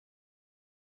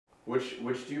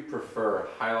Which do you prefer,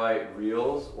 highlight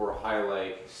reels or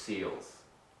highlight seals?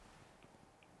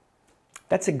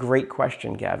 That's a great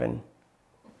question, Gavin.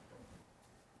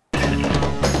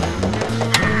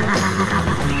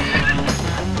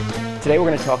 Today we're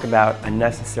going to talk about a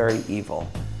necessary evil,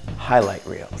 highlight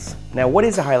reels. Now, what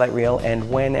is a highlight reel, and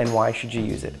when and why should you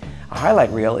use it? A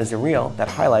highlight reel is a reel that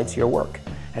highlights your work,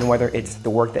 and whether it's the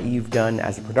work that you've done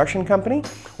as a production company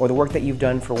or the work that you've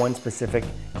done for one specific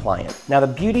client. Now, the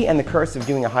beauty and the curse of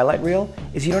doing a highlight reel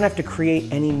is you don't have to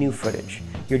create any new footage.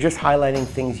 You're just highlighting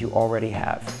things you already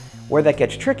have. Where that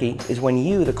gets tricky is when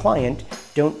you, the client,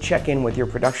 don't check in with your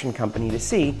production company to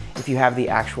see if you have the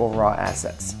actual raw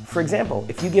assets. For example,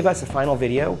 if you give us a final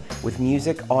video with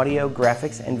music, audio,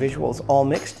 graphics, and visuals all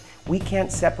mixed, we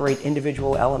can't separate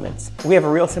individual elements. We have a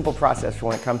real simple process for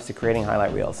when it comes to creating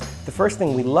highlight reels. The first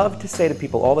thing we love to say to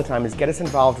people all the time is get us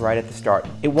involved right at the start.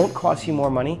 It won't cost you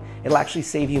more money, it'll actually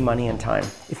save you money and time.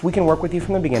 If we can work with you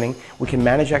from the beginning, we can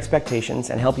manage expectations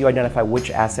and help you identify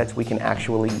which assets we can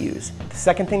actually use. The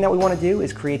second thing that we want to do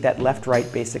is create that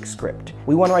left-right basic script.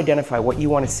 We want to identify what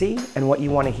you want to see and what you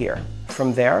want to hear.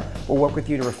 From there, we'll work with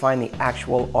you to refine the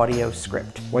actual audio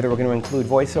script. Whether we're going to include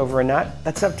voiceover or not,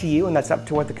 that's up to you and that's up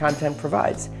to what the content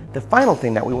provides. The final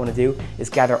thing that we want to do is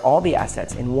gather all the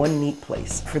assets in one neat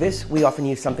place. For this, we often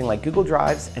use something like Google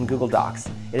Drives and Google Docs.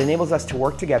 It enables us to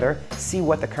work together, see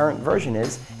what the current version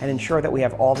is, and ensure that we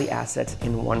have all the assets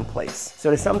in one place. So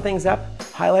to sum things up,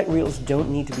 highlight reels don't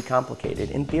need to be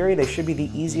complicated. In theory, they should be the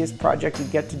easiest project you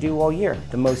get to do all year.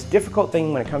 The most difficult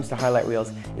thing when it comes to highlight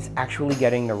reels is actually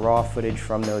getting the raw footage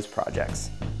from those projects.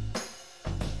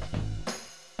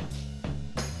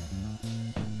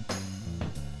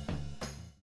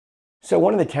 So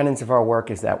one of the tenets of our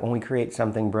work is that when we create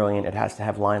something brilliant, it has to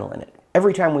have Lionel in it.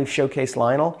 Every time we've showcased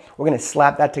Lionel, we're going to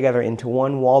slap that together into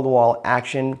one wall-to-wall,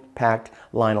 action-packed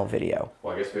Lionel video.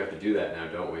 Well, I guess we have to do that now,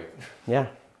 don't we? Yeah.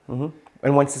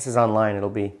 And once this is online, it'll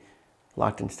be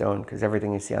locked in stone because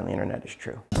everything you see on the internet is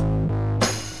true.